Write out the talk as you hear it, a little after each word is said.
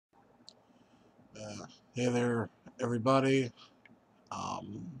Hey there, everybody.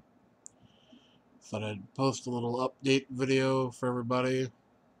 Um, Thought I'd post a little update video for everybody,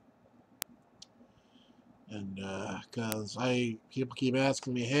 and cause people keep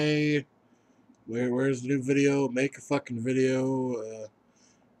asking me, hey, where's the new video? Make a fucking video.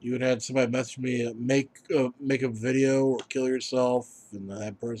 You would had somebody message me, make a video or kill yourself, and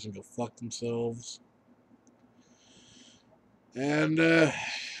that person go fuck themselves. And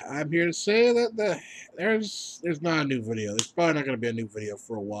I'm here to say that there's not a new video. There's probably not gonna be a new video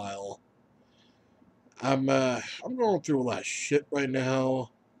for a while. I'm going through a lot of shit right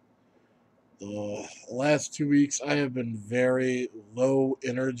now. The last 2 weeks I have been very low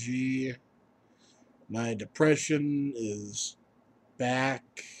energy. My depression is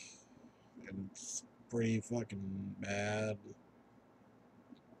back and it's pretty fucking bad.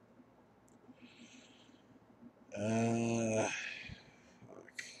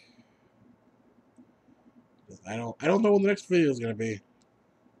 Fuck. I don't know when the next video is gonna be.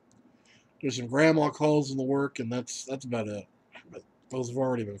 There's some grandma calls in the work and that's about it. But those have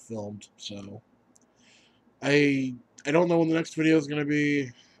already been filmed, so I I don't know when the next video is gonna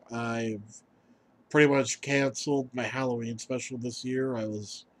be. I've pretty much canceled my Halloween special this year. I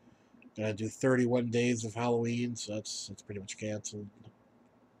was gonna do 31 days of Halloween, so that's pretty much canceled.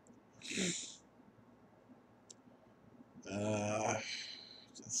 Uh,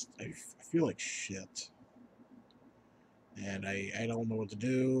 I feel like shit, and I don't know what to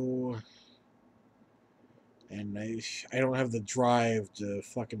do, and I don't have the drive to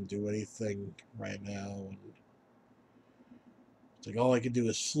fucking do anything right now. And it's like all I can do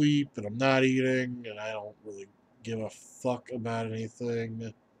is sleep, and I'm not eating, and I don't really give a fuck about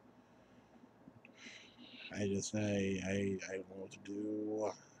anything. I don't know what to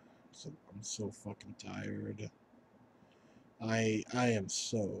do. I'm so fucking tired. I am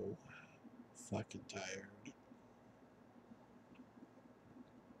so fucking tired.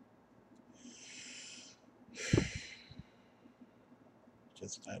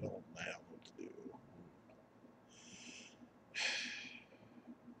 Just I don't know what to do.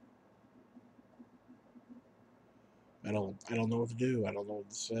 I don't know what to do. I don't know what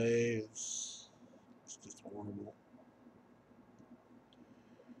to say. It's just horrible.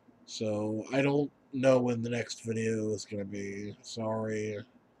 So I don't know when the next video is gonna be. Sorry.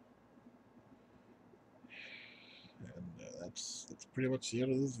 And that's pretty much the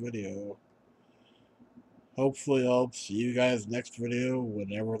end of this video. Hopefully I'll see you guys next video,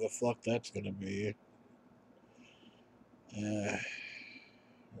 whenever the fuck that's gonna be. And,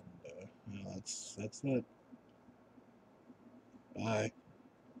 that's it. Bye.